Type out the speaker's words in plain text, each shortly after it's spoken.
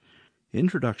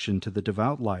Introduction to the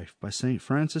Devout Life by St.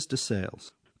 Francis de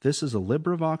Sales. This is a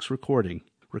LibriVox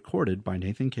recorded by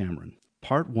Nathan Cameron.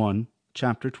 Part 1,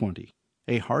 Chapter 20.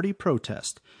 A hearty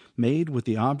protest made with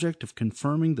the object of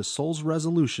confirming the soul's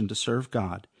resolution to serve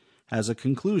God as a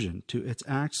conclusion to its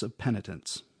acts of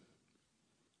penitence.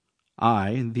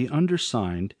 I, the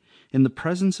undersigned, in the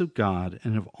presence of God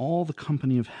and of all the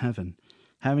company of heaven,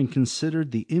 having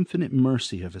considered the infinite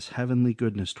mercy of his heavenly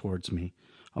goodness towards me,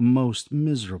 a most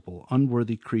miserable,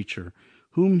 unworthy creature,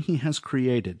 whom he has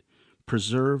created,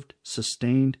 preserved,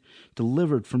 sustained,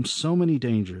 delivered from so many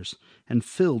dangers, and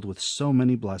filled with so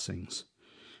many blessings,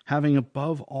 having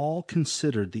above all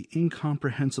considered the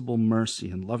incomprehensible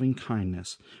mercy and loving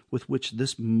kindness with which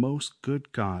this most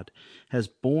good God has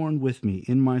borne with me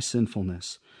in my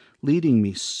sinfulness, leading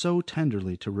me so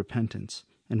tenderly to repentance,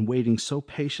 and waiting so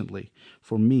patiently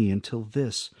for me until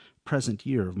this present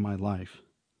year of my life.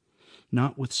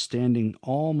 Notwithstanding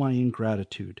all my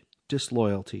ingratitude,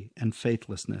 disloyalty, and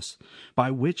faithlessness,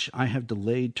 by which I have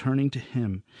delayed turning to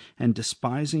him, and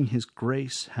despising his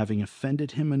grace, having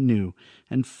offended him anew,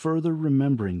 and further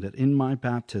remembering that in my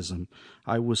baptism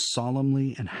I was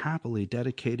solemnly and happily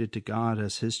dedicated to God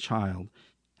as his child,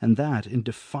 and that in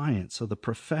defiance of the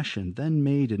profession then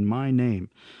made in my name,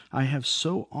 I have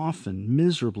so often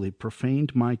miserably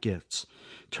profaned my gifts,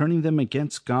 turning them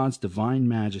against God's divine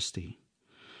majesty.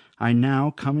 I now,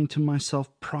 coming to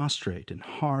myself prostrate in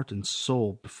heart and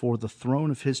soul before the throne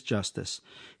of his justice,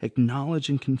 acknowledge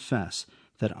and confess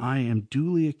that I am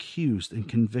duly accused and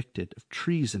convicted of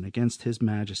treason against his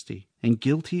majesty, and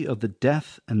guilty of the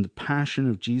death and the passion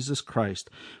of Jesus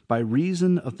Christ by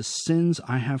reason of the sins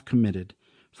I have committed,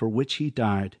 for which he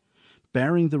died,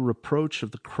 bearing the reproach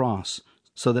of the cross,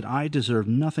 so that I deserve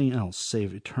nothing else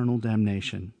save eternal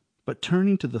damnation. But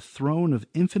turning to the throne of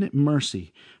infinite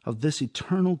mercy of this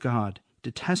eternal God,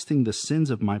 detesting the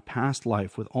sins of my past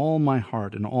life with all my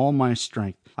heart and all my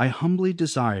strength, I humbly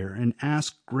desire and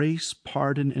ask grace,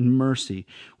 pardon, and mercy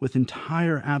with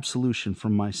entire absolution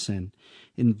from my sin,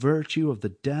 in virtue of the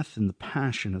death and the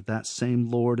passion of that same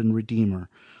Lord and Redeemer,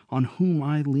 on whom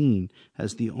I lean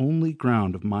as the only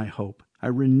ground of my hope. I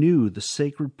renew the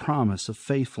sacred promise of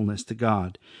faithfulness to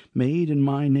God, made in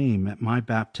my name at my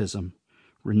baptism,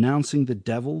 renouncing the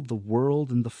devil, the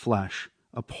world, and the flesh,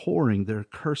 abhorring their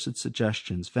cursed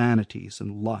suggestions, vanities,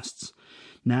 and lusts,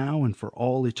 now and for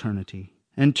all eternity.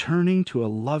 And turning to a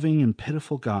loving and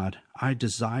pitiful God, I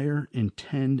desire,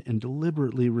 intend, and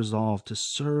deliberately resolve to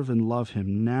serve and love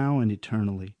him now and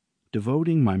eternally,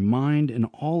 devoting my mind and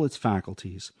all its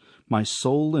faculties, my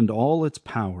soul and all its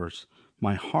powers,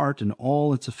 my heart and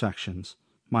all its affections,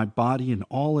 my body and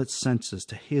all its senses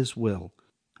to his will.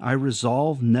 I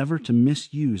resolve never to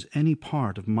misuse any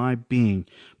part of my being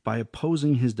by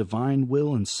opposing his divine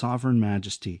will and sovereign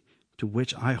majesty, to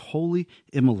which I wholly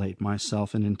immolate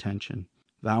myself in intention,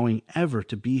 vowing ever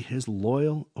to be his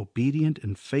loyal, obedient,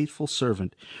 and faithful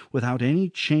servant, without any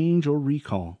change or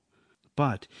recall.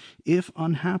 But if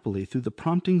unhappily through the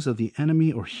promptings of the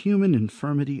enemy or human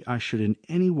infirmity I should in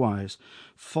any wise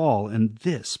fall in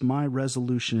this my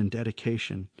resolution and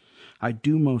dedication, I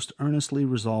do most earnestly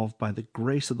resolve by the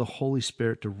grace of the Holy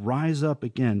Spirit to rise up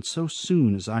again so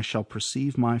soon as I shall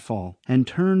perceive my fall, and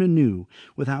turn anew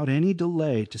without any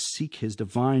delay to seek his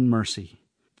divine mercy.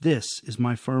 This is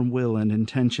my firm will and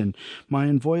intention, my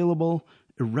inviolable,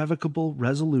 irrevocable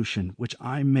resolution, which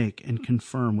I make and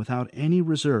confirm without any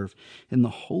reserve in the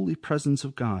holy presence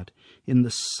of God, in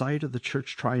the sight of the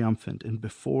Church triumphant, and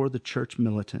before the Church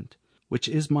militant, which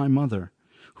is my mother,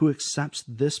 who accepts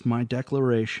this my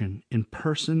declaration in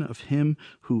person of him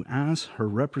who, as her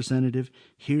representative,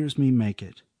 hears me make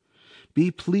it. Be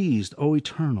pleased, O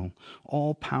eternal,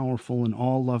 all-powerful, and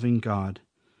all-loving God,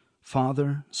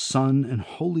 Father, Son, and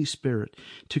Holy Spirit,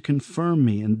 to confirm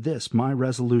me in this my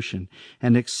resolution,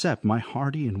 and accept my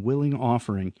hearty and willing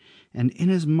offering, and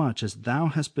inasmuch as thou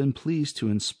hast been pleased to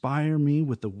inspire me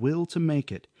with the will to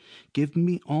make it, give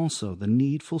me also the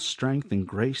needful strength and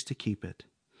grace to keep it.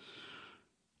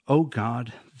 O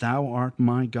God, thou art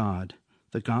my God,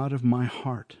 the God of my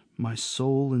heart, my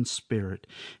soul and spirit,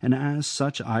 and as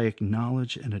such I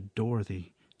acknowledge and adore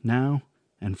thee, now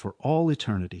and for all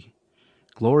eternity.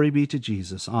 Glory be to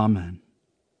Jesus. Amen.